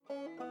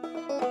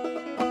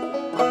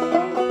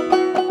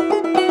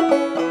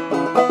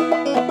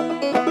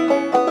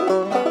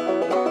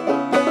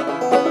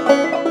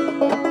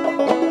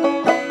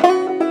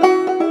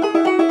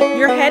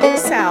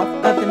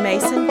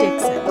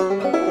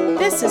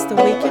is the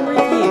Week in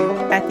Review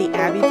at the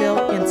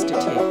Abbeville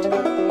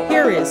Institute.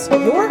 Here is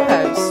your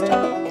host,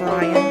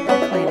 Brian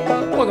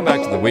McClanahan. Welcome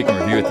back to the Week in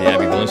Review at the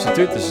Abbeville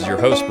Institute. This is your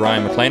host,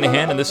 Brian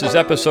McClanahan, and this is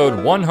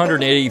episode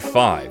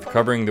 185,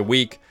 covering the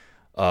week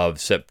of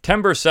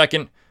September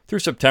 2nd through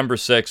September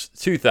 6th,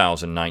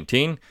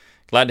 2019.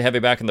 Glad to have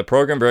you back in the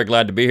program. Very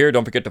glad to be here.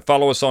 Don't forget to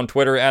follow us on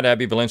Twitter at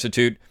Abbeville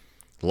Institute,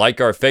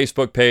 like our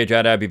Facebook page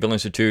at Abbeville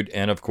Institute,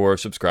 and of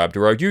course, subscribe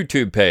to our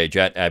YouTube page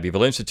at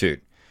Abbeville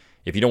Institute.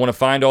 If you don't want to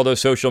find all those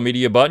social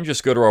media buttons,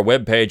 just go to our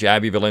webpage,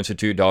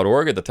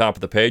 abbevilleinstitute.org. At the top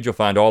of the page, you'll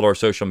find all our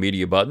social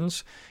media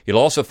buttons. You'll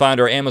also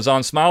find our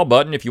Amazon Smile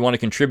button if you want to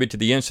contribute to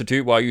the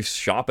Institute while you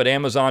shop at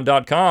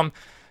Amazon.com.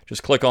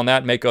 Just click on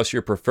that, make us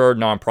your preferred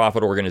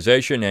nonprofit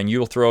organization, and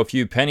you'll throw a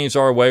few pennies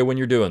our way when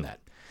you're doing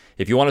that.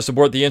 If you want to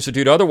support the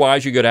Institute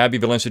otherwise, you go to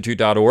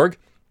abbevilleinstitute.org.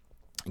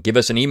 Give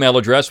us an email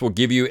address. We'll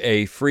give you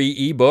a free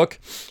ebook.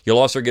 You'll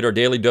also get our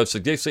daily dose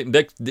of Dixie,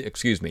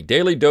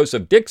 daily dose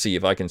of Dixie,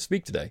 if I can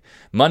speak today,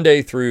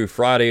 Monday through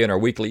Friday, and our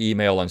weekly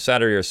email on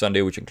Saturday or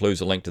Sunday, which includes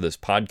a link to this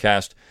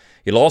podcast.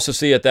 You'll also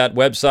see at that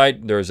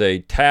website, there's a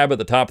tab at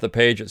the top of the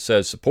page that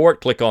says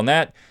support. Click on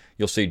that.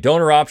 You'll see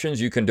donor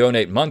options. You can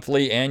donate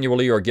monthly,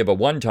 annually, or give a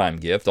one-time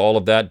gift. All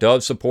of that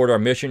does support our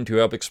mission to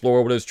help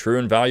explore what is true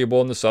and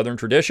valuable in the Southern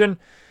tradition.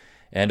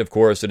 And, of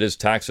course, it is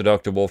tax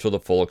deductible to the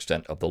full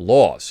extent of the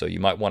law. So you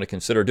might want to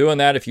consider doing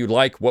that if you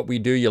like what we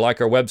do, you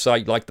like our website,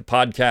 you like the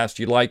podcast,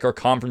 you like our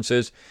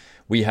conferences.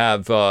 We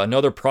have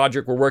another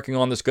project we're working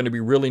on that's going to be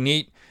really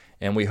neat,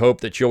 and we hope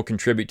that you'll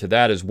contribute to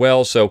that as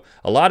well. So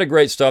a lot of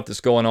great stuff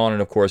that's going on,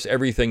 and, of course,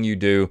 everything you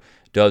do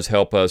does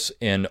help us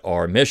in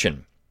our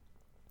mission.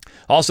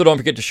 Also, don't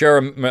forget to share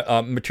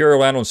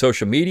material out on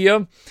social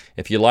media.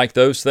 If you like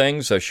those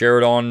things, share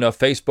it on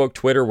Facebook,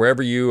 Twitter,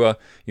 wherever you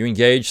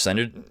engage. Send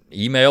it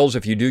emails.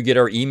 If you do get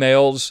our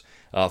emails,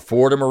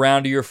 forward them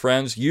around to your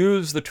friends.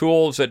 Use the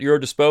tools at your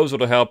disposal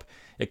to help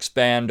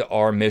expand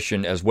our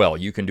mission as well.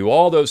 You can do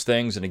all those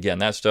things, and again,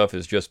 that stuff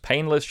is just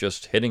painless,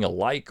 just hitting a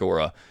like or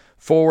a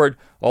forward.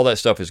 All that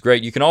stuff is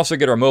great. You can also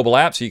get our mobile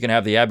app, so you can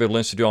have the Abbeville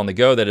Institute on the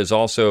go. That is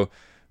also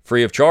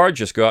free of charge.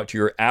 Just go out to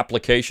your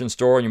application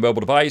store on your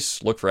mobile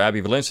device, look for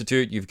Abbeville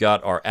Institute. You've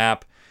got our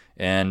app,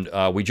 and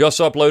we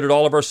just uploaded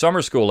all of our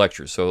summer school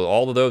lectures, so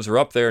all of those are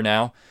up there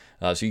now,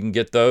 so you can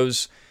get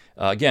those,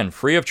 again,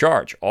 free of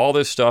charge. All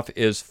this stuff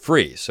is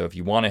free, so if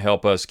you want to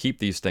help us keep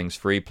these things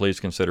free,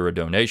 please consider a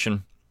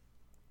donation.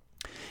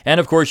 And,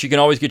 of course, you can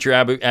always get your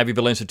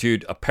Abbeville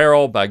Institute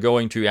apparel by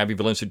going to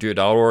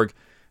abbevilleinstitute.org.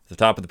 At the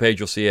top of the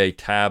page, you'll see a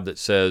tab that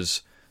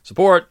says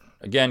support.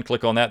 Again,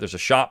 click on that. There's a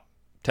shop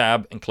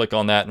tab, and click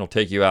on that, and it'll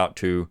take you out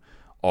to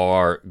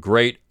our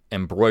great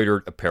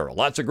embroidered apparel.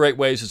 Lots of great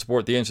ways to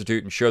support the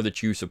Institute and show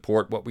that you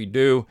support what we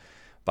do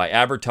by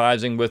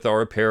advertising with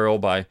our apparel,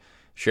 by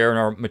sharing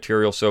our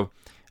material. So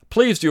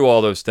please do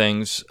all those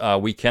things.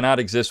 We cannot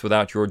exist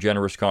without your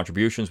generous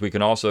contributions. We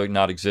can also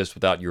not exist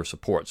without your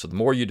support. So the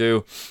more you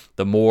do,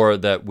 the more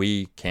that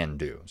we can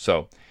do.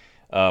 So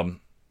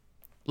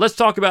let's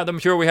talk about the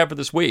material we have for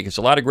this week. It's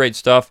a lot of great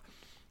stuff,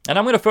 and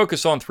I'm going to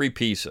focus on three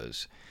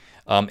pieces.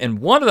 And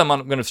one of them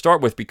I'm going to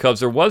start with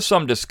because there was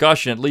some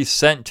discussion, at least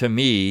sent to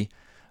me,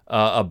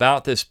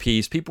 about this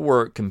piece. People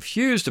were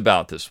confused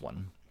about this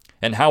one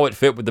and how it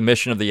fit with the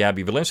mission of the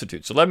Abbeville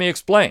Institute. So let me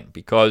explain,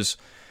 because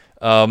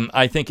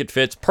I think it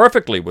fits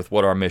perfectly with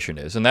what our mission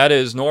is, and that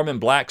is Norman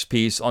Black's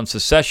piece on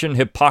secession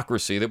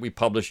hypocrisy that we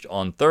published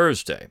on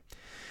Thursday.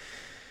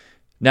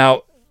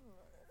 Now,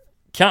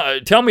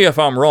 tell me if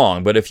I'm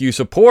wrong, but if you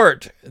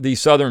support the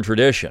Southern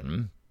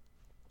tradition,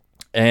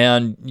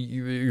 and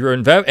you're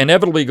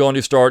inevitably going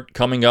to start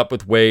coming up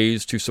with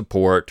ways to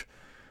support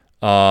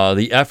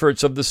the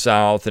efforts of the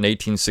South in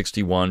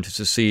 1861 to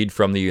secede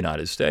from the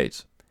United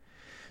States.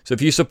 So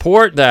if you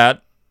support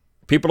that,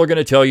 people are going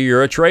to tell you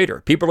you're a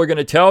traitor. People are going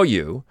to tell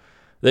you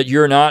that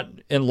you're not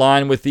in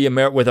line with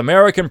with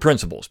American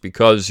principles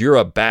because you're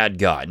a bad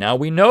guy. Now,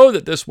 we know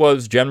that this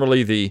was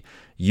generally the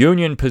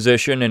Union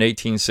position in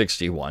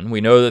 1861. We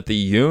know that the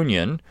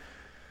Union,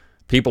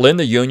 people in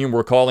the Union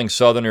were calling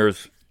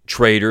Southerners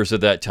traitors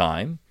at that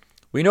time.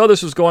 We know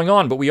this was going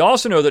on, but we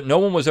also know that no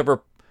one was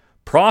ever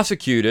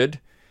prosecuted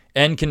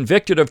and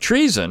convicted of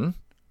treason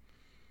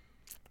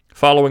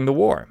following the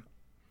war.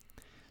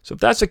 So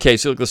if that's the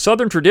case, the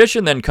Southern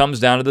tradition then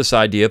comes down to this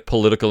idea of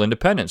political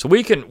independence.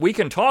 We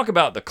can talk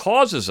about the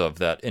causes of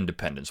that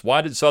independence.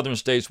 Why did Southern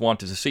states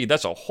want to secede?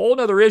 That's a whole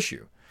other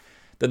issue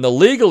than the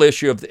legal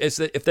issue of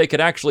if they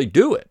could actually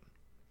do it.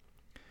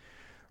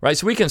 Right?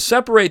 So we can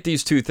separate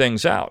these two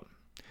things out.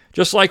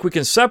 Just like we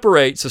can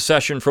separate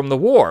secession from the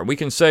war. We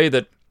can say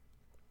that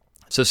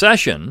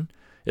secession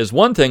is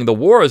one thing, the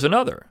war is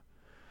another.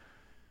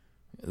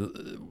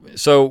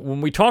 So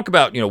when we talk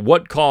about,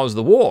 what caused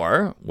the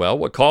war, well,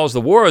 what caused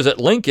the war is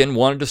that Lincoln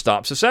wanted to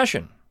stop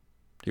secession.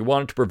 He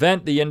wanted to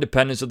prevent the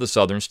independence of the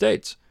Southern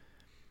states.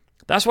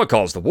 That's what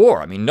caused the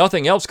war. I mean,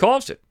 nothing else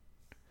caused it.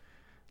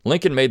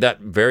 Lincoln made that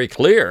very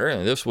clear,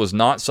 and this was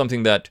not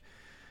something that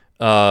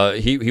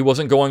he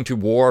wasn't going to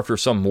war for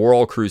some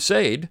moral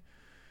crusade.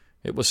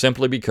 It was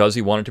simply because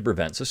he wanted to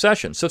prevent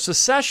secession. So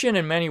secession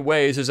in many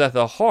ways is at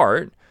the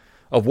heart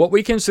of what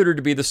we consider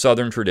to be the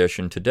Southern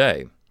tradition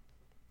today.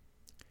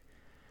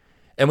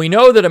 And we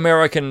know that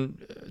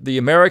the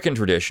American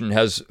tradition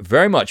has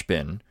very much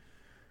been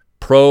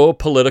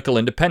pro-political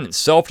independence,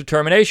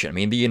 self-determination. I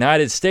mean, the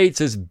United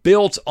States is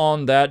built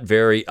on that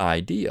very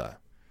idea,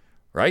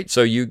 right?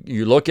 So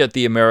you look at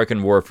the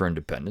American War for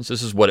Independence.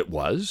 This is what it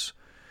was.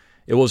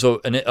 It was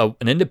an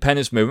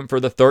independence movement for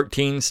the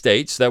 13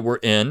 states that were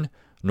in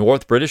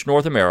British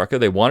North America.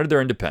 They wanted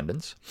their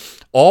independence,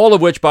 all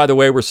of which, by the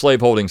way, were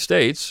slaveholding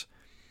states.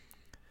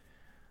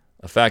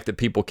 A fact that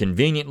people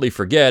conveniently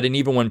forget, and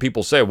even when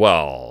people say,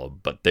 well,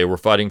 but they were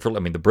fighting for,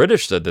 the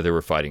British said that they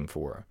were fighting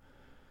for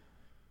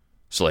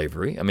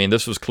slavery.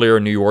 This was clear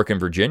in New York and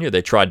Virginia.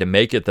 They tried to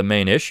make it the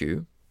main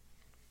issue.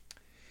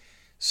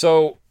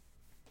 So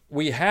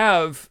we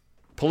have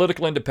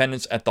political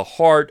independence at the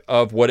heart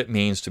of what it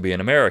means to be an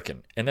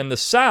American. And then the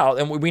South,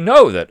 and we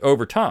know that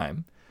over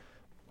time,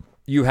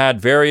 you had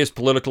various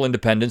political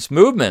independence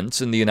movements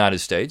in the United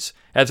States.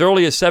 As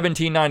early as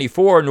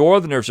 1794,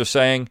 Northerners are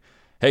saying,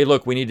 hey,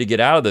 look, we need to get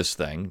out of this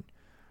thing.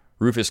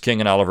 Rufus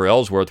King and Oliver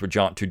Ellsworth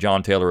to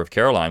John Taylor of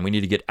Caroline. We need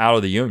to get out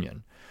of the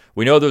Union.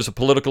 We know there's a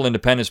political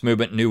independence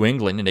movement in New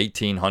England in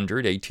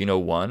 1800,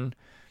 1801,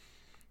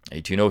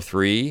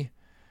 1803,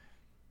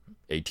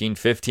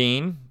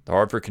 1815, the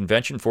Hartford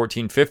Convention,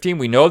 1415.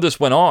 We know this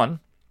went on.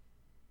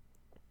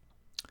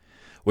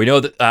 We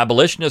know that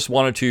abolitionists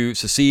wanted to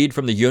secede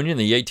from the Union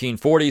in the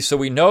 1840s, so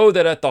we know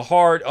that at the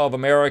heart of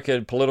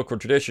American political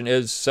tradition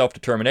is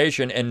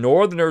self-determination, and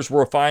Northerners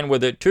were fine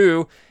with it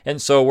too,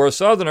 and so were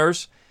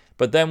Southerners.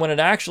 But then when it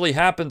actually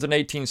happens in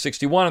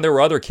 1861, and there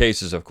were other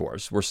cases, of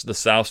course, where the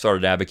South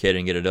started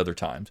advocating it at other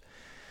times,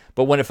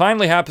 but when it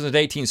finally happens in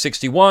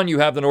 1861, you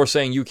have the North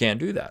saying, you can't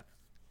do that.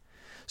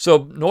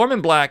 So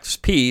Norman Black's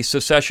piece,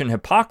 Secession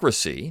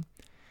Hypocrisy,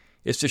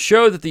 is to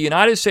show that the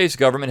United States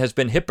government has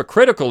been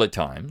hypocritical at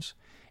times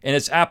in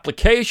its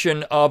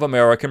application of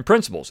American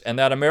principles, and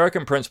that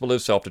American principle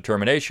is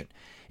self-determination.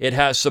 It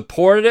has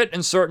supported it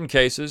in certain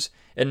cases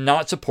and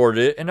not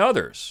supported it in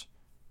others.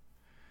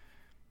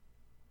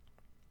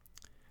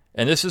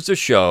 And this is to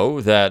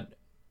show that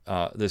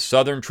the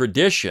Southern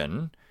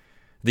tradition,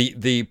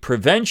 the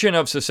prevention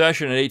of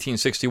secession in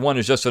 1861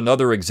 is just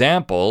another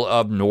example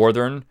of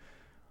Northern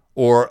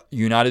or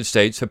United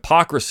States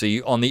hypocrisy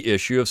on the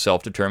issue of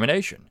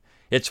self-determination.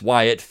 It's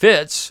why it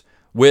fits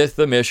with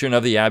the mission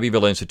of the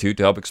Abbeville Institute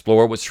to help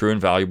explore what's true and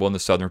valuable in the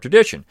Southern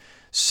tradition.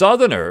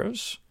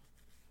 Southerners,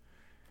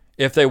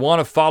 if they want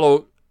to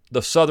follow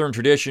the Southern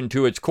tradition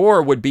to its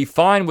core, would be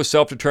fine with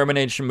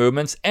self-determination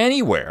movements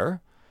anywhere,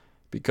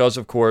 because,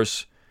 of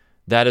course,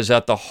 that is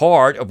at the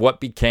heart of what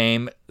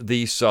became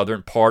the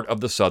Southern part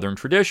of the Southern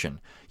tradition.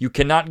 You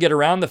cannot get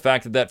around the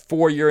fact that that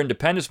 4-year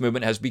independence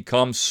movement has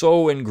become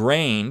so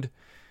ingrained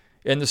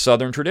in the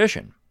Southern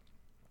tradition.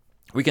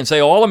 We can say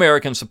all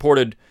Americans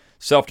supported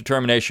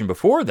self-determination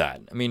before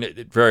that,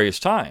 at various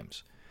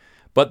times.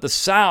 But the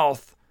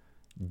South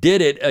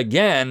did it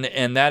again,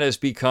 and that has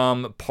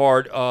become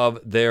part of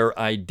their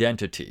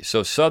identity.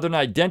 So Southern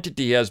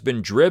identity has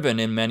been driven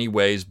in many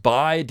ways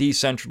by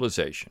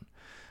decentralization,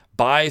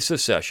 by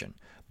secession,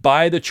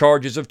 by the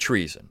charges of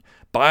treason,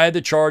 by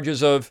the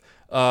charges of,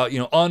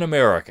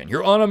 un-American.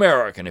 You're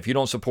un-American if you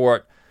don't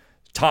support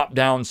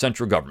top-down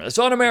central government. It's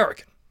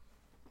un-American.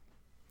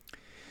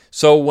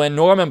 So when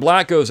Norman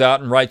Black goes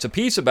out and writes a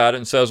piece about it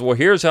and says, well,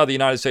 here's how the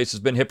United States has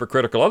been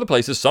hypocritical other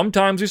places,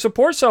 sometimes we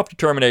support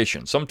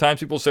self-determination. Sometimes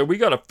people say, we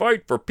got to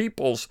fight for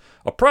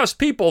oppressed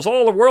peoples,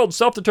 all the world,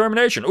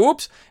 self-determination.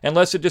 Oops,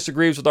 unless it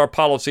disagrees with our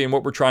policy and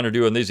what we're trying to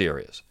do in these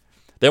areas.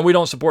 Then we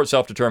don't support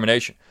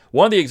self-determination.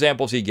 One of the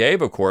examples he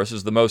gave, of course,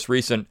 is the most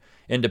recent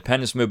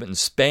independence movement in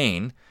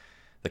Spain,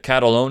 the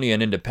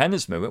Catalonian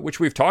independence movement, which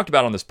we've talked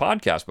about on this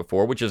podcast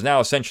before, which has now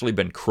essentially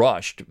been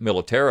crushed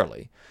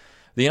militarily.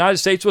 The United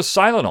States was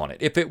silent on it.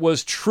 If it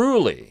was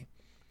truly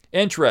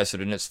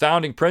interested in its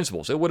founding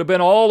principles, it would have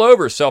been all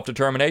over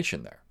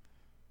self-determination there.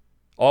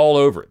 All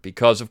over it,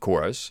 because, of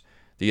course,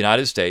 the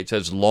United States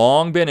has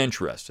long been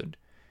interested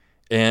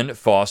in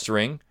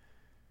fostering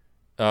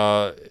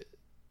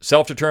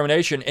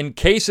self-determination in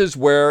cases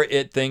where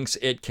it thinks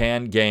it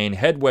can gain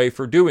headway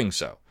for doing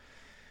so.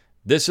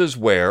 This is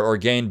where, or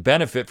gain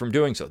benefit from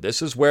doing so.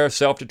 This is where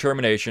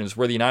self-determination is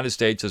where the United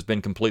States has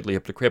been completely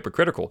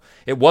hypocritical.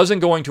 It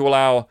wasn't going to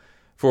allow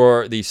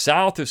for the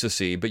South to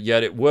secede, but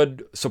yet it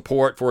would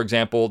support, for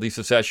example, the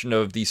secession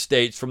of the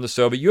states from the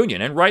Soviet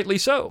Union, and rightly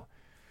so.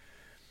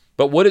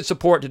 But would it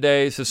support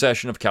today's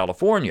secession of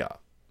California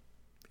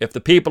if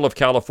the people of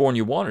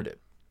California wanted it?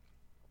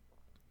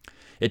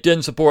 It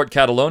didn't support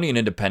Catalonian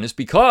independence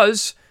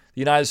because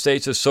the United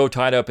States is so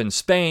tied up in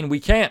Spain, we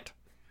can't.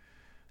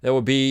 That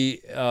would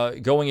be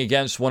going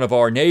against one of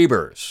our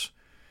neighbors,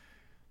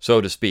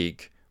 so to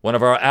speak, one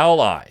of our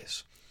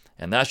allies,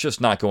 and that's just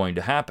not going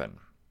to happen.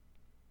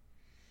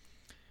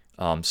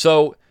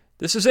 So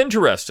this is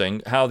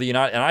interesting how the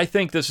United, and I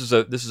think this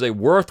is a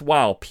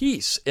worthwhile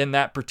piece in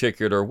that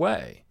particular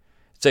way.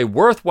 It's a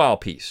worthwhile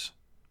piece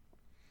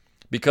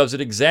because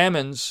it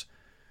examines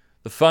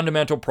the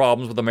fundamental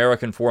problems with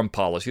American foreign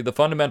policy, the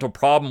fundamental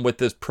problem with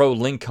this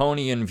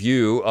pro-Lincolnian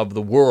view of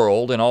the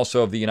world and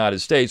also of the United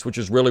States, which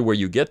is really where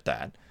you get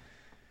that.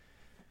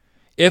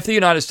 If the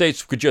United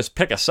States could just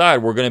pick a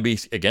side, we're going to be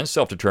against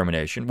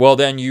self-determination, well,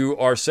 then you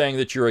are saying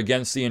that you're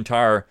against the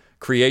entire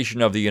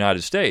creation of the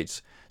United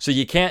States. So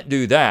you can't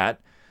do that.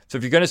 So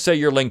if you're going to say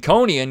you're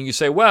Lincolnian, you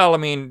say, well, I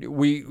mean,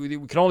 we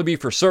can only be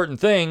for certain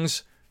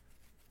things.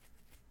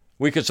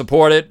 We could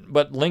support it,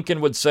 but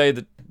Lincoln would say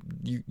that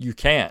you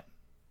can't.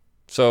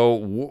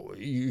 So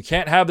you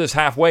can't have this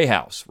halfway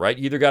house, right?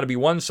 You either got to be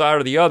one side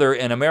or the other,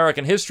 and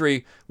American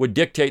history would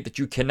dictate that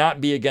you cannot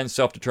be against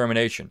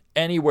self-determination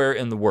anywhere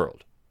in the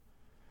world.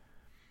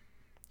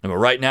 And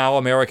right now,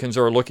 Americans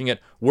are looking at,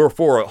 we're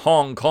for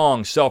Hong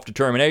Kong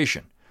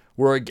self-determination.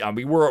 We're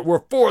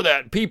for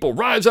that. People,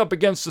 rise up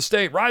against the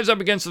state, rise up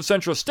against the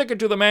central, stick it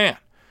to the man.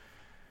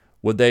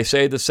 Would they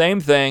say the same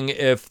thing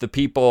if the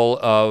people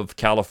of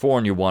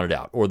California wanted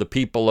out, or the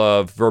people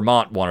of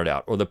Vermont wanted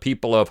out, or the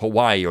people of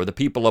Hawaii, or the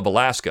people of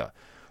Alaska,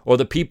 or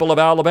the people of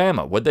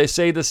Alabama? Would they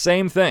say the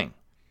same thing?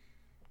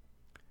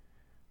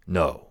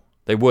 No,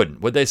 they wouldn't.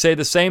 Would they say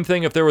the same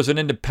thing if there was an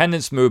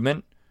independence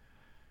movement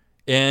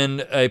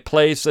in a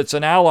place that's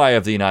an ally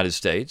of the United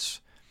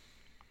States,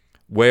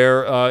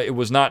 where it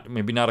was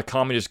maybe not a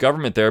communist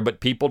government there, but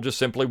people just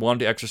simply wanted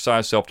to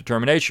exercise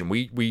self-determination?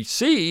 We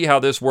see how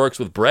this works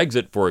with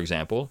Brexit, for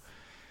example.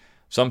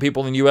 Some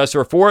people in the U.S.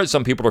 are for it.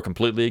 Some people are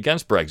completely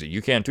against Brexit.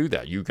 You can't do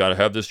that. You got to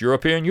have this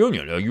European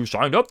Union. You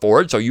signed up for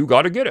it, so you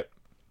got to get it.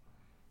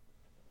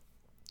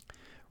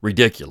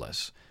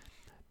 Ridiculous.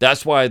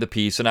 That's why the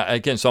piece,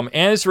 and so I'm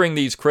answering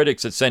these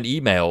critics that send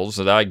emails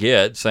that I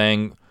get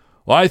saying,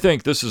 well, I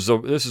think this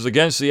is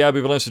against the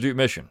Abbeville Institute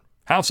mission.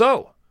 How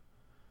so?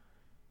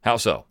 How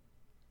so?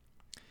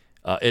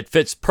 It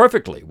fits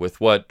perfectly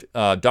with what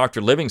Dr.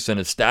 Livingston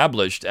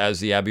established as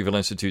the Abbeville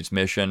Institute's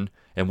mission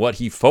and what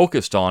he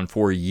focused on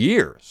for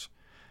years.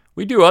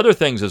 We do other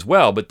things as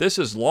well, but this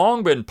has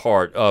long been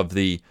part of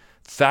the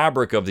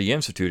fabric of the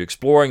Institute,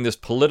 exploring this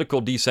political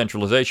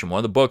decentralization. One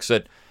of the books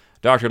that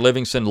Dr.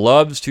 Livingston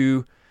loves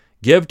to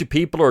give to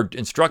people or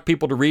instruct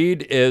people to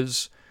read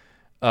is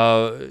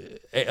Is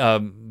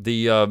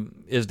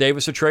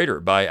Davis a Traitor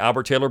by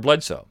Albert Taylor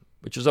Bledsoe,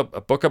 which is a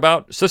book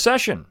about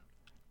secession,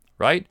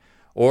 right?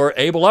 Or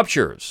Abel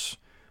Upsher's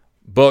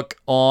book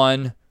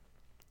on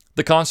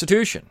the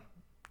Constitution.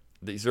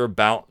 These are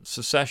about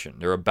secession.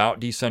 They're about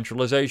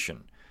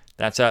decentralization.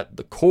 That's at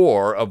the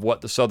core of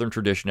what the Southern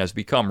tradition has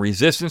become,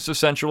 resistance to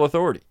central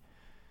authority.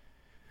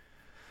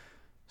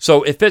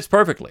 So it fits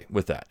perfectly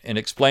with that in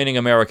explaining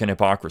American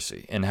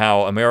hypocrisy and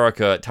how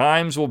America at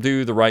times will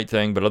do the right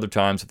thing, but other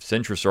times if its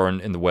interests are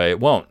in the way, it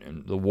won't.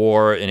 And the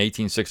war in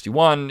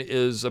 1861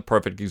 is a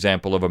perfect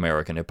example of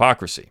American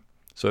hypocrisy.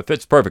 So it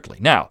fits perfectly.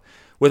 Now,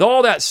 with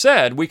all that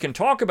said, we can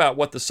talk about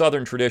what the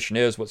Southern tradition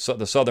is, what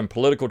the Southern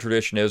political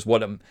tradition is,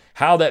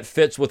 how that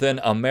fits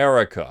within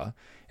America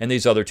and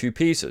these other two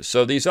pieces.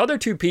 So these other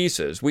two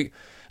pieces,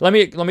 let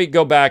me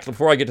go back.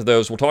 Before I get to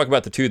those, we'll talk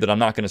about the two that I'm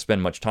not going to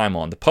spend much time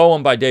on. The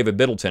poem by David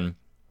Middleton.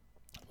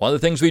 One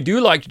of the things we do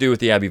like to do with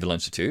the Abbeville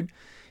Institute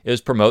is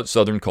promote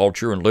Southern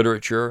culture and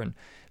literature. And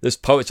this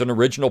poet's an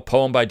original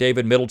poem by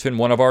David Middleton,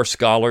 one of our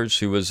scholars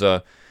who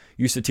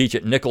used to teach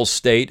at Nichols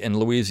State in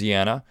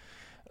Louisiana.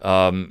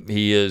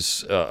 He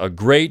is a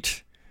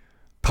great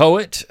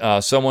poet,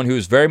 someone who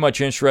is very much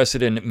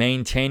interested in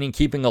maintaining,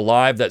 keeping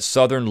alive that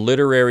Southern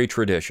literary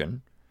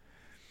tradition.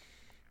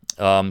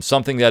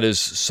 Something that is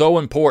so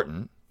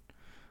important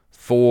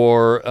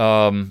for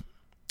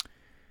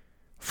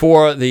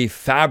the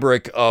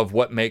fabric of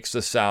what makes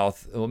the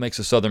South, what makes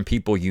the Southern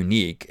people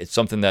unique. It's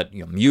something that,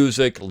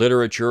 music,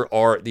 literature,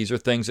 art, these are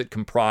things that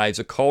comprise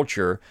a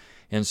culture.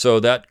 And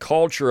so that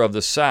culture of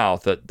the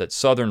South, that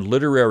Southern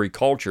literary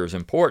culture is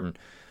important.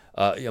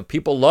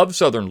 People love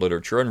Southern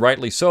literature, and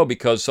rightly so,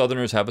 because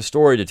Southerners have a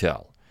story to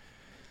tell.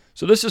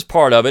 So this is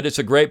part of it. It's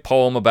a great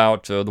poem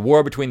about the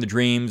war between the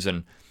dreams,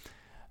 and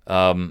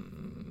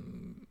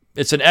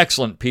it's an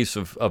excellent piece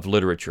of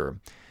literature.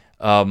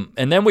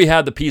 And then we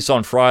had the piece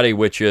on Friday,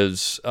 which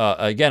is,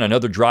 again,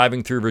 another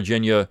Driving Through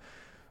Virginia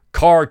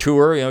car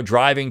tour,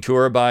 driving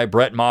tour by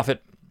Brett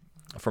Moffitt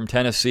from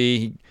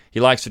Tennessee. He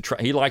likes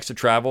to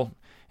travel,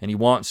 and he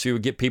wants to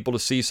get people to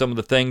see some of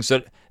the things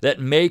that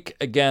make,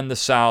 again, the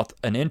South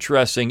an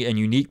interesting and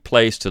unique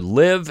place to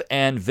live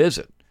and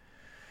visit.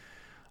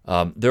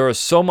 There is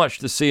so much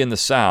to see in the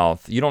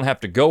South. You don't have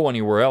to go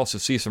anywhere else to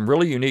see some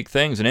really unique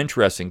things and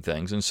interesting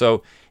things. And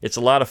so it's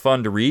a lot of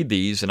fun to read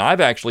these. And I've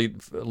actually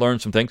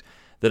learned some things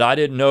that I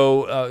didn't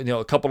know,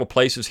 a couple of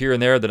places here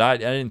and there that I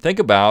didn't think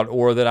about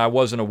or that I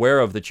wasn't aware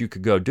of that you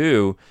could go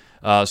do.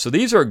 So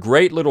these are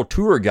great little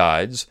tour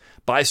guides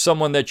by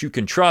someone that you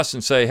can trust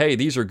and say, hey,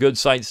 these are good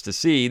sights to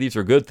see. These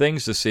are good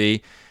things to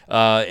see.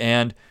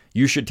 And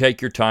you should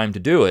take your time to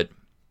do it.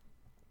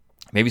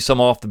 Maybe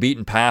some off the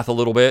beaten path a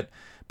little bit,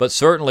 but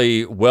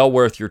certainly well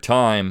worth your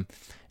time.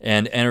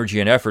 and energy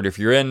and effort. If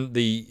you're in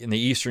the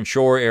Eastern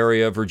Shore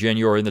area of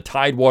Virginia or in the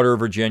Tidewater of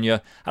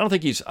Virginia, I don't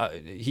think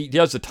he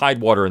does the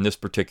Tidewater in this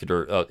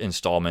particular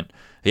installment.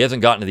 He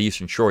hasn't gotten to the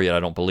Eastern Shore yet, I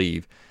don't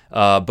believe.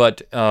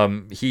 But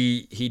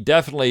he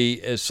definitely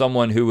is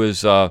someone who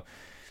is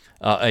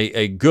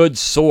a good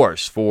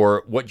source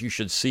for what you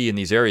should see in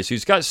these areas. So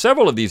he's got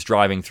several of these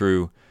driving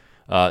through.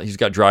 He's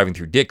got driving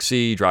through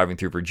Dixie, driving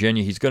through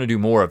Virginia. He's going to do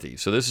more of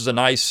these. So this is a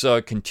nice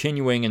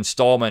continuing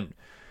installment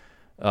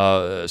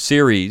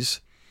series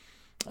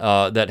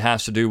that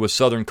has to do with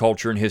Southern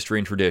culture and history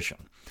and tradition.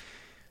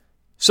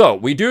 So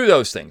we do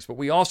those things, but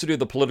we also do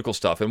the political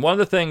stuff. And one of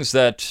the things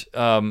that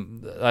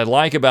I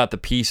like about the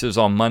pieces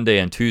on Monday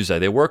and Tuesday,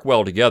 they work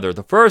well together.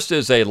 The first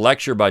is a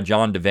lecture by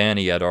John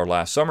Devaney at our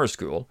last summer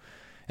school.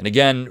 And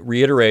again,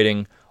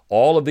 reiterating,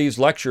 all of these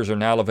lectures are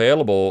now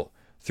available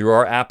through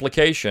our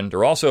application.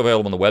 They're also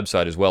available on the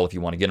website as well if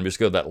you want to get them. Just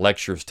go to that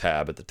lectures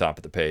tab at the top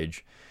of the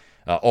page.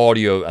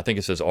 Audio, I think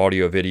it says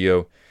audio,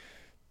 video.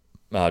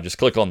 Just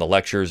click on the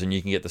lectures and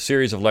you can get the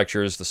series of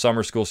lectures. The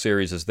summer school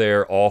series is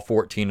there, all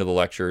 14 of the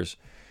lectures.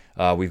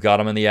 We've got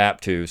them in the app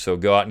too, so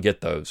go out and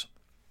get those.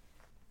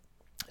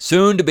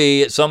 Soon to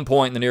be at some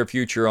point in the near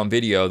future on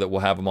video that we'll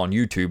have them on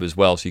YouTube as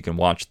well so you can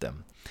watch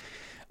them.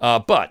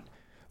 But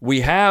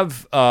we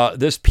have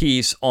this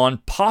piece on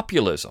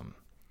populism.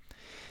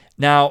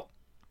 Now,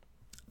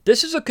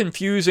 this is a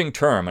confusing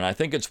term, and I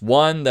think it's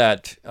one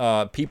that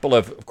people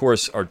of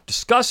course, are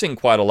discussing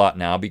quite a lot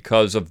now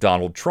because of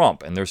Donald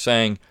Trump. And they're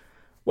saying,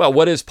 well,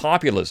 what is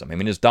populism? I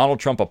mean, is Donald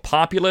Trump a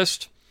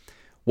populist?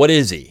 What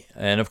is he?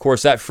 And of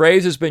course, that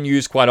phrase has been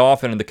used quite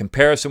often in the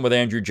comparison with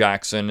Andrew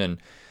Jackson and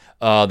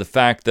the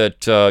fact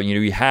that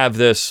you have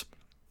this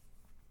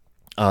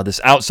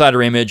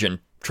outsider image and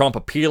Trump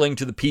appealing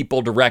to the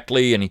people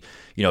directly, and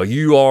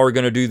you are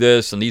going to do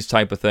this and these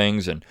type of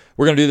things, and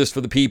we're going to do this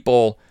for the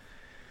people.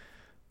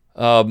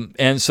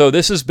 And so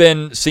this has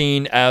been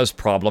seen as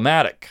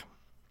problematic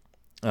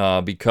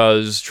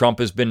because Trump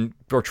has been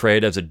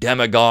portrayed as a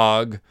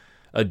demagogue,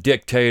 a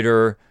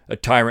dictator, a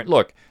tyrant.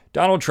 Look,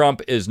 Donald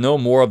Trump is no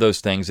more of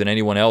those things than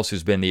anyone else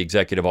who's been in the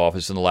executive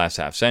office in the last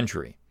half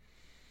century.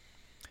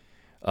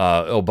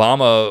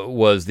 Obama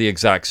was the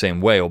exact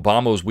same way.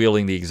 Obama was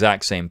wielding the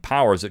exact same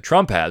powers that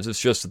Trump has.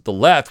 It's just that the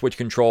left, which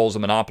controls a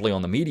monopoly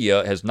on the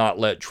media, has not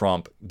let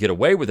Trump get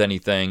away with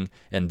anything.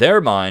 In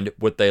their mind,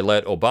 would they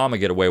let Obama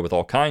get away with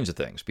all kinds of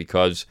things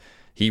because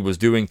he was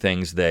doing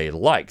things they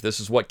like. This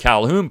is what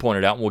Calhoun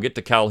pointed out, and we'll get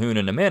to Calhoun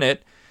in a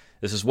minute.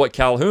 This is what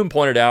Calhoun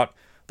pointed out,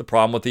 the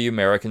problem with the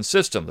American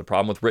system, the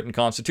problem with written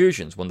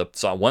constitutions. When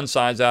one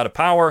side's out of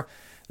power,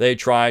 they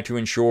try to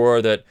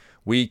ensure that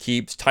we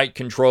keep tight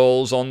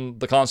controls on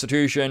the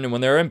Constitution, and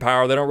when they're in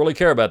power, they don't really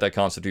care about that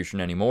Constitution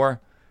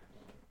anymore.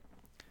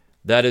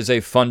 That is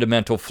a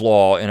fundamental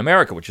flaw in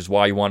America, which is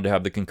why you wanted to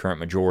have the concurrent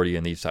majority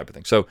and these type of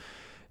things. So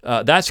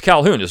that's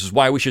Calhoun. This is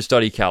why we should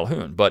study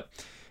Calhoun. But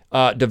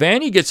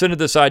Devaney gets into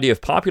this idea of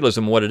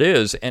populism, what it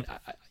is, and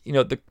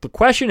the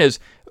question is,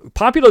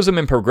 populism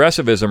and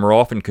progressivism are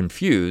often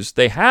confused.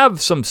 They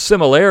have some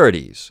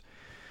similarities,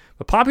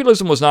 but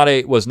populism was not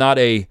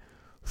a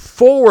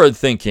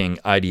forward-thinking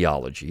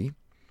ideology.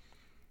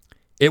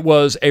 It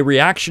was a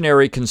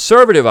reactionary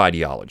conservative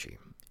ideology.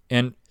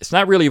 And it's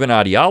not really even an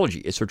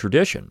ideology, it's a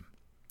tradition.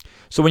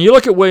 So when you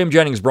look at William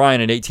Jennings Bryan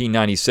in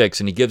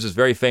 1896, and he gives his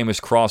very famous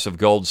Cross of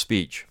Gold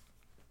speech,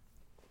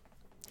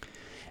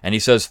 and he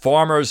says,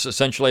 farmers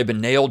essentially have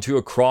been nailed to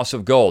a cross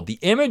of gold. The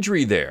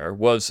imagery there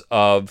was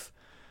of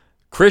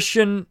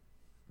Christian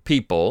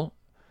people.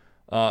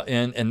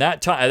 And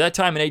at that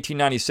time in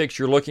 1896,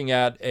 you're looking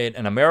at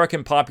an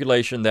American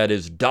population that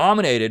is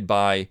dominated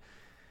by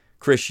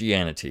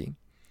Christianity.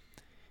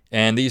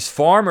 And these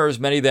farmers,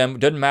 many of them,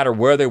 didn't matter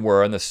where they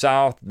were, in the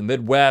South, the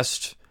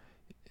Midwest,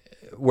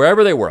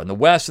 wherever they were, in the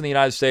West in the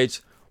United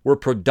States, were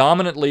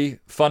predominantly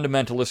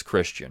fundamentalist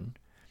Christian.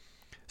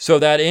 So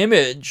that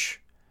image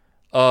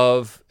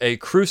of a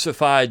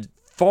crucified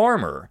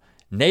farmer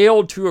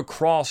nailed to a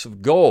cross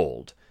of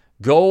gold,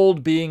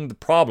 gold being the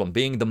problem,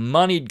 being the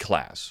moneyed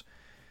class,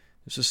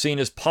 this is seen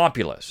as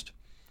populist.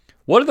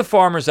 What did the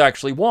farmers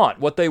actually want?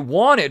 What they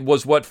wanted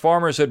was what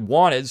farmers had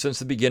wanted since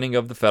the beginning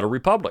of the Federal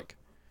Republic.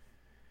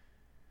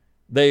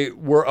 They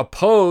were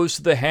opposed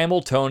to the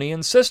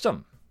Hamiltonian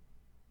system.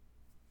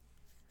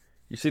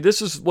 You see,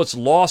 this is what's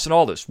lost in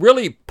all this.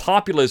 Really,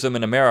 populism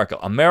in America,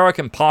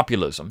 American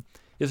populism,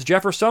 is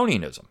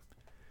Jeffersonianism.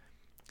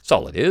 That's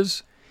all it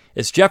is.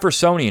 It's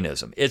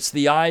Jeffersonianism. It's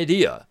the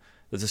idea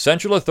that the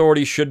central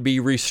authority should be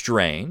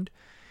restrained,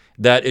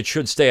 that it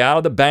should stay out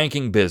of the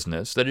banking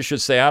business, that it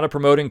should stay out of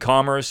promoting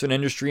commerce and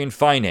industry and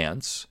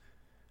finance,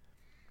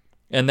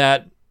 and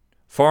that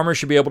farmers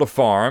should be able to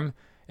farm,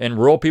 and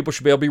rural people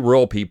should be able to be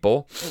rural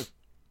people,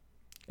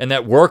 and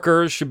that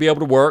workers should be able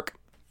to work,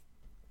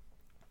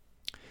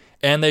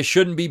 and they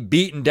shouldn't be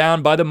beaten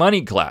down by the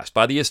moneyed class,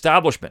 by the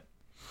establishment,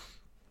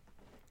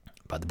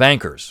 by the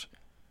bankers.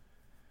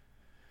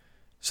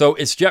 So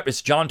it's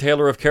John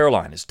Taylor of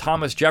Caroline, it's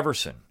Thomas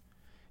Jefferson,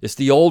 it's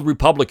the old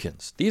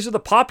Republicans. These are the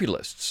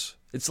populists.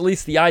 It's at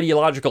least the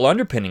ideological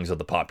underpinnings of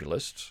the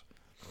populists.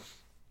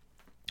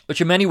 which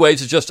in many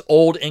ways is just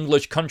old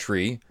English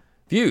country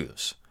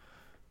views.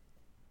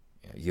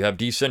 You have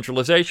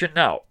decentralization.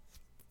 Now,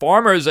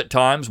 farmers at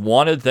times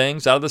wanted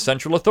things out of the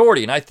central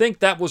authority, and I think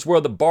that was where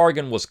the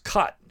bargain was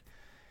cut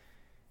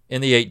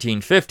in the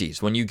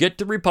 1850s. When you get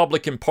the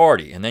Republican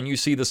Party, and then you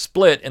see the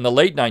split in the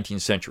late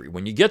 19th century,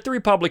 when you get the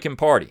Republican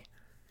Party,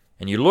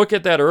 and you look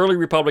at that early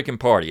Republican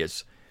Party,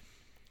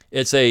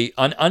 it's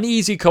an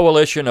uneasy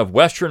coalition of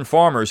Western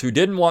farmers who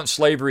didn't want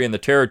slavery in the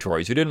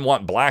territories, who didn't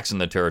want blacks in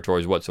the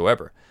territories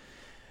whatsoever.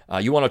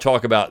 You want to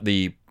talk about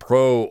the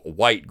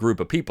pro-white group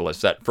of people.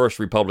 It's that first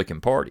Republican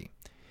Party.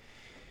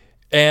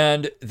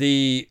 And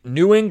the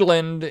New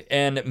England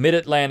and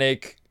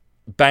Mid-Atlantic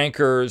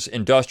bankers,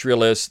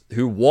 industrialists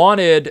who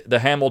wanted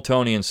the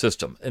Hamiltonian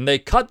system. And they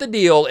cut the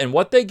deal, and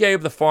what they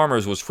gave the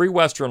farmers was free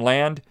Western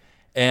land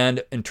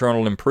and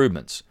internal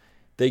improvements.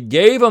 They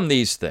gave them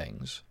these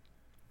things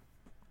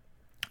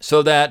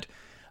so that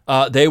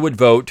they would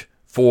vote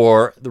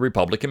for the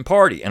Republican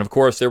Party. And of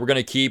course, they were going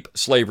to keep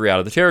slavery out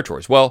of the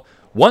territories. Well,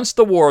 once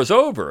the war is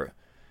over,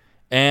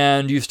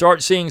 and you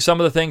start seeing some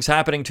of the things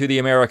happening to the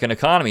American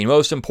economy,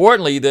 most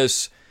importantly,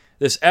 this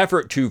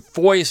effort to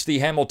foist the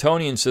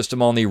Hamiltonian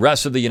system on the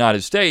rest of the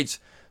United States,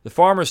 the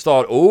farmers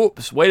thought,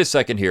 oops, wait a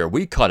second here,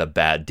 we cut a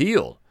bad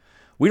deal.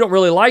 We don't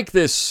really like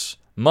this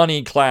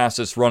money class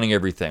that's running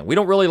everything. We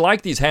don't really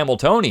like these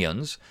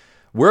Hamiltonians.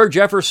 We're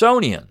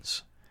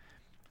Jeffersonians.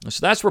 So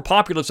that's where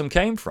populism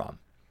came from.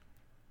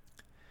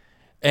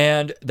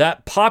 And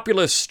that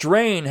populist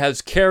strain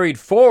has carried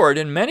forward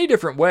in many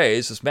different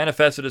ways. It's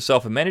manifested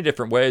itself in many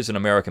different ways in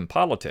American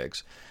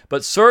politics.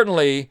 But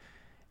certainly,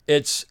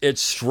 it's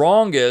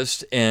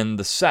strongest in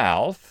the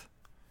South,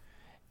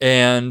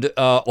 and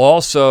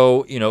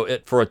also,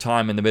 for a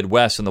time in the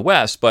Midwest and the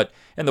West. But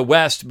in the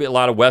West, a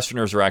lot of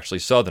Westerners are actually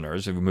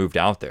Southerners who moved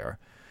out there.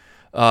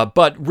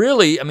 But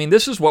really,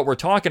 this is what we're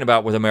talking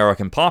about with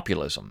American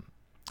populism.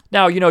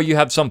 Now, you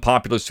have some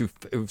populists who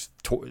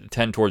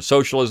tend towards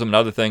socialism and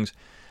other things.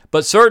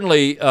 But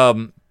certainly,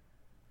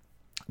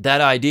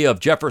 that idea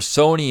of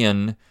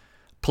Jeffersonian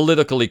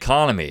political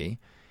economy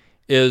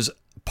is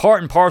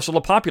part and parcel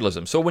of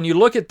populism. So when you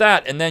look at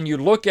that, and then you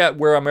look at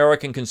where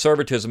American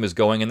conservatism is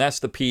going, and that's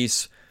the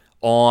piece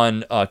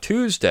on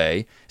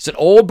Tuesday, it's an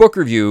old book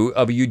review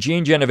of a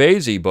Eugene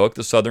Genovese book,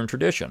 The Southern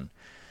Tradition.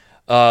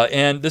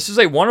 And this is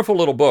a wonderful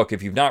little book.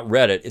 If you've not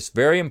read it, it's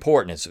very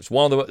important. It's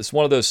one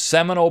of those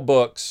seminal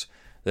books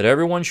that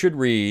everyone should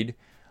read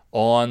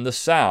on the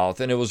South.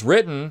 And it was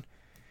written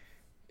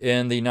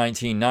in the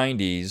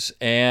 1990s,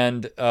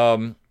 and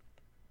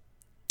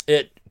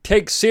it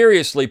takes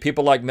seriously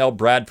people like Mel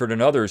Bradford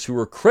and others who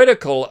were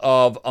critical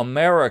of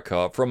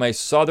America from a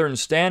Southern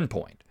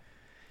standpoint.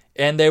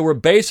 And they were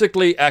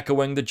basically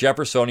echoing the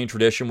Jeffersonian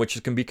tradition,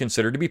 which can be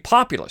considered to be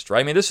populist,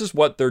 right? This is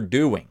what they're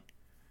doing.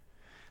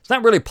 It's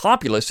not really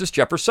populist, it's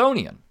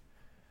Jeffersonian.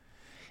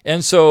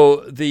 And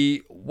so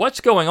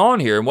what's going on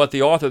here, and what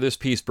the author of this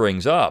piece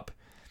brings up,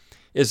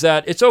 is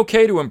that it's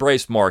okay to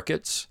embrace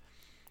markets.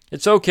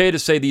 It's okay to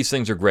say these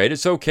things are great.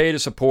 It's okay to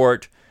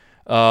support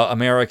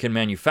American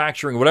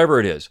manufacturing,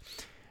 whatever it is.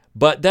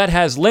 But that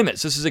has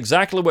limits. This is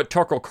exactly what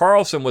Tucker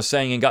Carlson was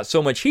saying and got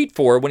so much heat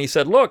for when he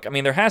said, look,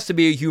 there has to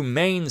be a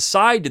humane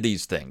side to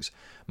these things.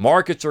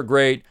 Markets are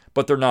great,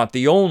 but they're not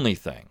the only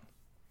thing.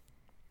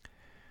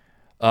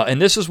 And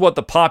this is what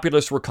the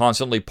populists were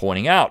constantly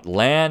pointing out.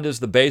 Land is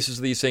the basis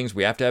of these things.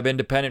 We have to have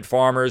independent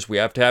farmers. We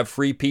have to have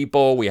free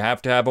people. We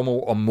have to have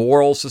a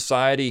moral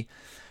society.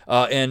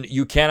 And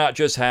you cannot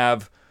just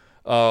have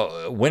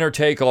winner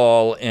take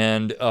all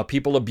and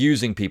people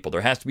abusing people.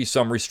 There has to be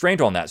some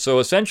restraint on that. So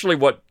essentially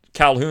what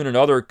Calhoun and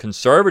other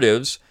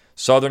conservatives,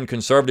 Southern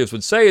conservatives,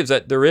 would say is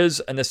that there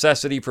is a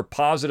necessity for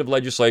positive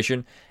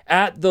legislation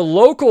at the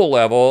local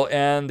level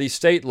and the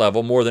state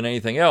level more than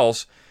anything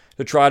else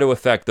to try to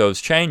affect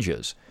those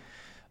changes.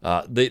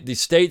 The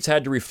states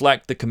had to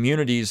reflect the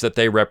communities that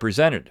they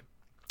represented.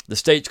 The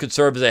states could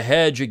serve as a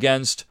hedge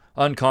against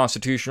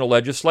unconstitutional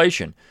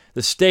legislation.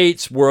 The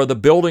states were the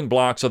building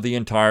blocks of the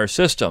entire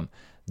system.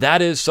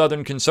 That is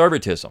Southern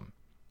conservatism.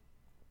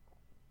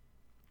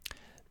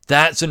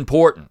 That's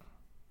important.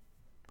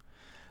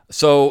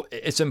 So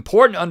it's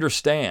important to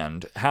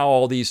understand how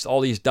all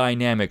these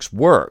dynamics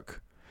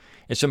work.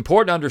 It's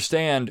important to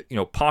understand,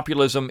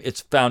 populism,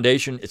 its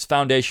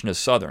foundation is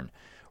Southern.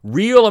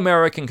 Real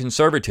American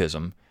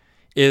conservatism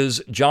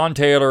is John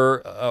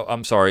Randolph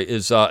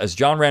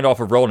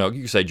of Roanoke.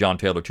 You can say John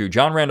Taylor too.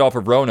 John Randolph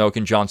of Roanoke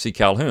and John C.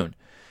 Calhoun.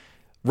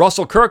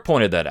 Russell Kirk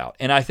pointed that out.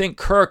 And I think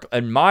Kirk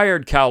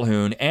admired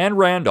Calhoun and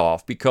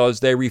Randolph because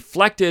they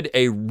reflected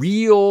a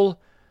real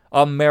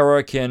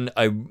American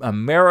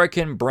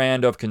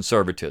brand of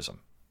conservatism.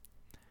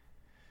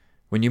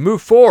 When you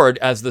move forward,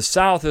 as the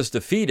South is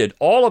defeated,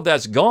 all of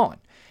that's gone.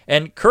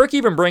 And Kirk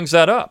even brings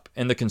that up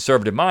in the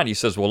conservative mind. He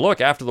says, well, look,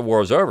 after the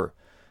war is over,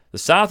 the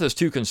South is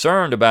too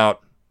concerned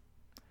about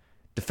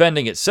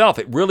defending itself.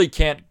 It really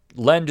can't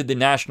lend to the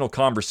national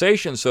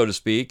conversation, so to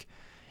speak.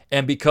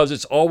 And because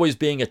it's always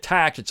being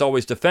attacked, it's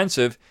always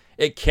defensive,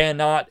 it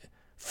cannot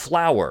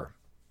flower.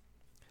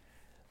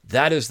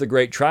 That is the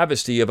great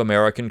travesty of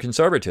American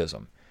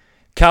conservatism.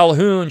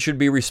 Calhoun should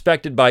be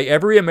respected by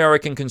every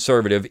American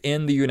conservative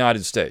in the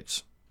United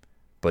States.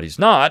 But he's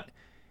not,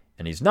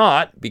 and he's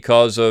not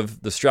because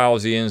of the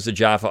Straussians, the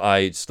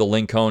Jaffaites, the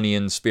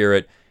Lincolnian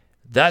spirit.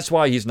 That's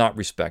why he's not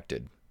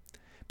respected.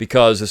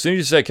 Because as soon as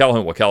you say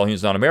Calhoun, well,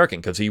 Calhoun's not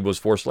American because he was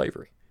for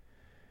slavery.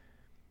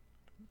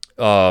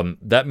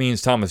 That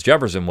means Thomas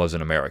Jefferson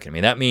wasn't American. I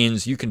mean, that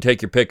means you can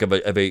take your pick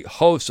of a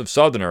host of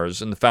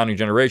Southerners in the founding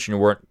generation who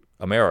weren't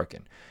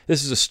American.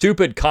 This is a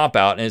stupid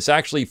cop-out, and it's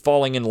actually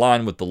falling in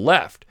line with the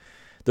left.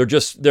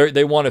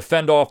 They want to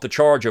fend off the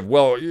charge of,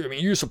 well,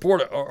 you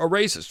support a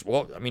racist.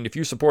 Well, I mean, if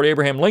you support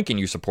Abraham Lincoln,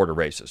 you support a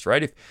racist,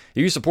 right? If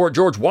you support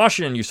George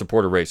Washington, you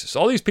support a racist.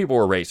 All these people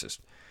were racist.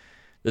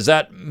 Does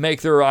that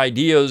make their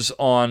ideas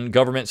on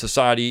government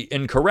society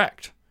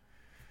incorrect?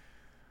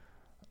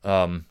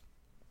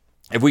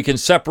 If we can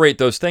separate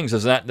those things,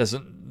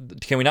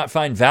 can we not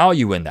find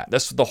value in that?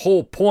 That's the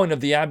whole point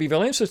of the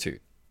Abbeville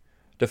Institute,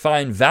 to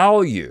find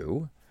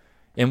value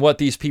in what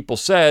these people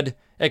said,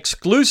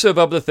 exclusive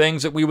of the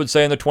things that we would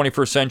say in the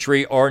 21st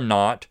century are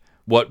not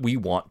what we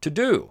want to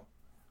do,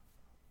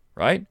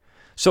 right?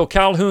 So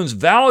Calhoun's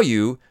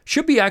value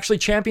should be actually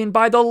championed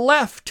by the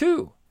left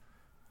too.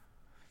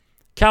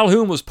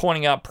 Calhoun was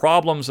pointing out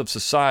problems of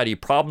society,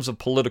 problems of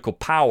political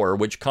power,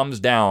 which comes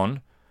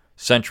down,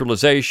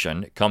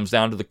 centralization, it comes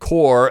down to the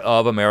core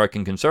of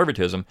American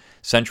conservatism.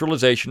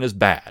 Centralization is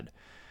bad.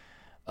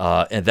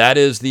 And that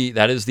is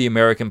the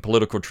American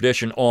political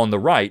tradition on the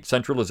right.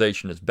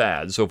 Centralization is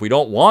bad. So if we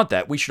don't want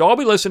that, we should all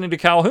be listening to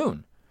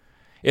Calhoun.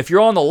 If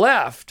you're on the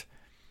left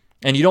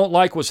and you don't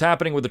like what's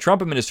happening with the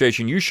Trump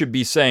administration, you should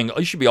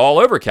be all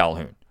over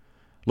Calhoun.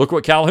 Look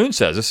what Calhoun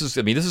says. This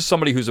is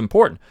somebody who's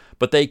important.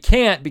 But they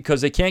can't,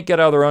 because they can't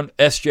get out of their own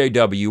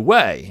SJW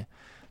way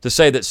to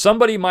say that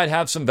somebody might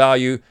have some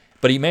value,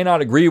 but he may not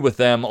agree with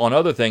them on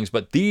other things,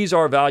 but these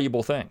are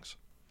valuable things.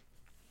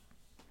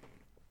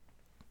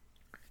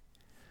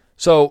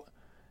 So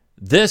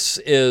this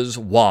is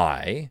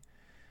why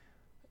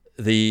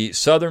the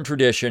Southern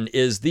tradition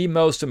is the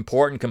most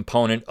important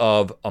component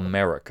of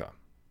America.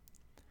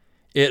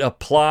 It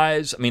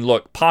applies,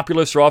 look,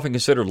 populists are often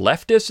considered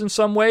leftists in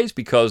some ways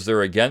because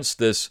they're against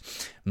this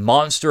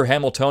monster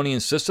Hamiltonian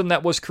system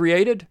that was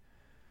created.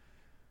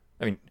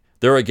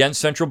 They're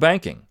against central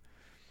banking.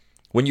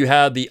 When you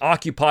had the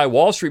Occupy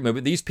Wall Street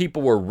movement, these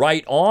people were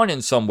right on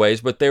in some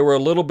ways, but they were a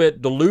little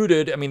bit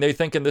deluded. They're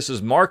thinking this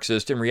is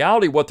Marxist. In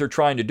reality, what they're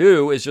trying to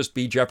do is just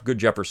be good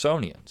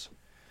Jeffersonians.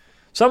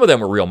 Some of them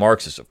were real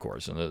Marxists, of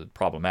course, and they're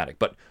problematic.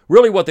 But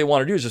really what they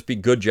want to do is just be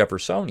good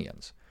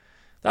Jeffersonians.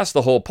 That's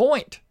the whole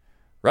point,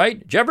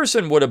 right?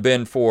 Jefferson would have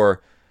been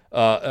for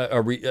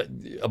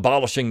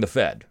abolishing the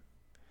Fed.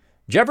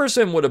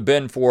 Jefferson would have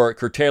been for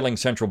curtailing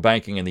central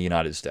banking in the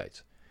United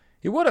States.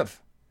 He would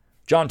have.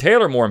 John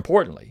Taylor, more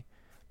importantly.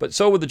 But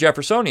so would the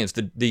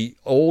Jeffersonians, the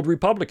old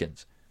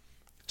Republicans.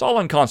 It's all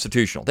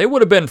unconstitutional. They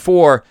would have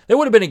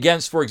been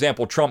against, for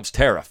example, Trump's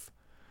tariff.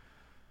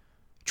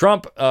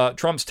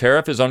 Trump's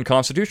tariff is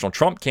unconstitutional.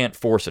 Trump can't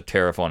force a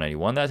tariff on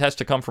anyone. That has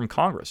to come from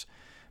Congress.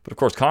 But of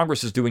course,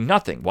 Congress is doing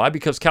nothing. Why?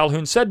 Because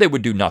Calhoun said they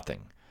would do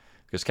nothing.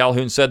 Because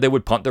Calhoun said they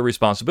would punt their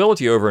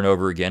responsibility over and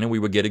over again and we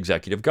would get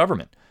executive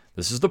government.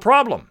 This is the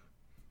problem,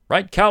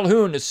 right?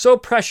 Calhoun is so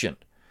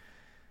prescient,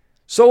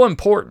 so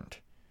important,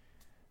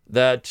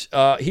 that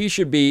he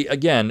should be,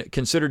 again,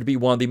 considered to be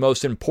one of the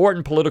most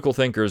important political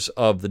thinkers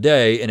of the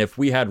day. And if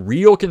we had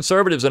real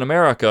conservatives in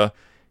America,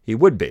 he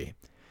would be.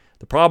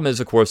 The problem is,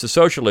 of course, the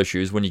social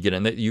issues. When you get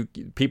in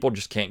that, people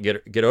just can't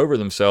get over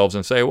themselves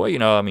and say, well, we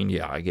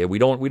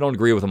don't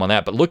agree with him on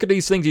that. But look at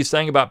these things he's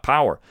saying about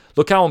power.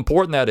 Look how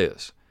important that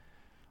is.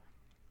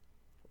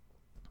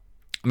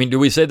 Do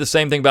we say the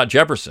same thing about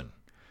Jefferson?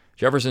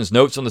 Jefferson's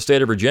Notes on the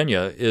State of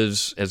Virginia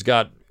has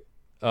got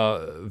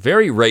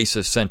very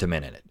racist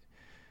sentiment in it.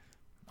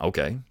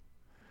 Okay.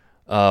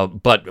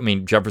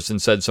 But Jefferson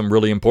said some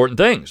really important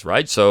things,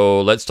 right?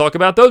 So let's talk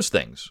about those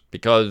things,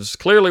 because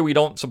clearly we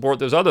don't support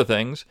those other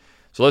things.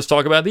 So let's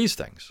talk about these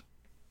things.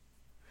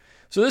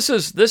 So this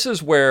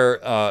is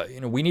where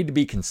we need to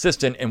be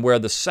consistent, and where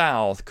the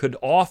South could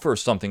offer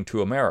something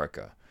to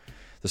America.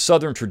 The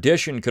Southern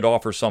tradition could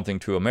offer something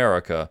to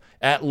America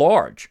at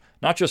large,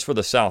 not just for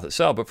the South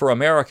itself, but for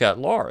America at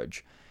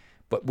large.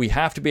 But we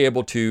have to be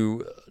able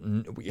to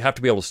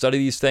study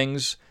these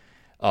things.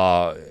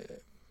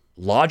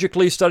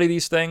 Logically study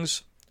these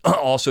things,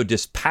 also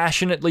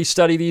dispassionately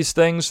study these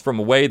things from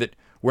a way that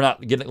we're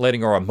not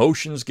letting our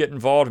emotions get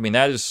involved.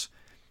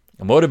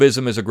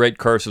 Emotivism is a great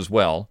curse as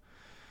well.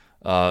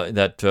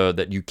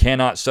 That you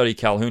cannot study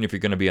Calhoun if you're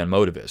going to be a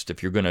motivist,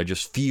 if you're going to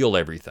just feel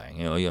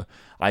everything.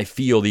 I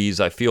feel these,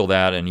 I feel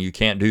that, and you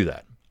can't do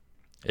that.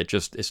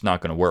 It's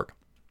not going to work.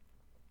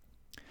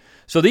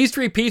 So these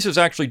three pieces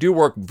actually do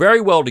work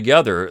very well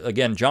together.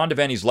 Again, John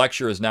Devaney's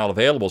lecture is now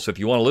available, so if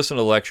you want to listen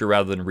to the lecture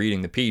rather than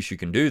reading the piece, you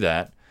can do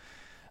that.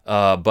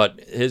 But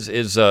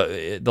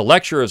the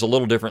lecture is a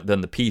little different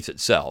than the piece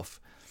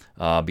itself,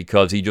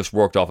 because he just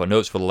worked off of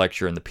notes for the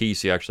lecture, and the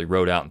piece he actually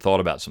wrote out and thought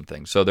about some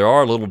things. So they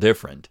are a little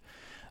different.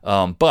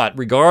 But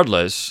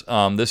regardless,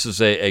 this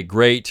is a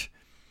great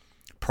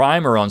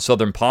primer on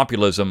Southern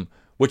populism,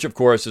 which of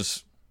course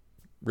is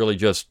really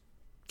just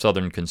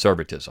Southern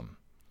conservatism,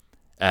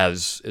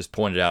 as is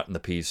pointed out in the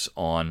piece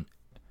on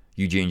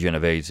Eugene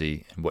Genovese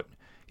and what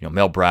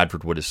Mel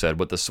Bradford would have said,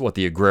 what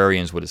the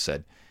agrarians would have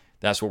said.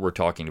 That's what we're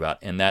talking about.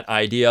 And that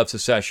idea of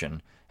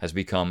secession has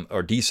become,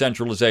 or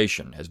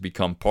decentralization, has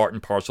become part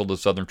and parcel of the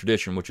Southern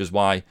tradition, which is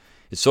why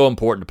it's so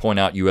important to point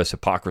out U.S.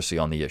 hypocrisy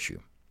on the issue.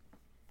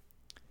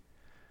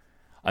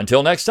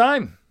 Until next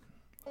time,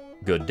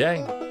 good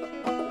day.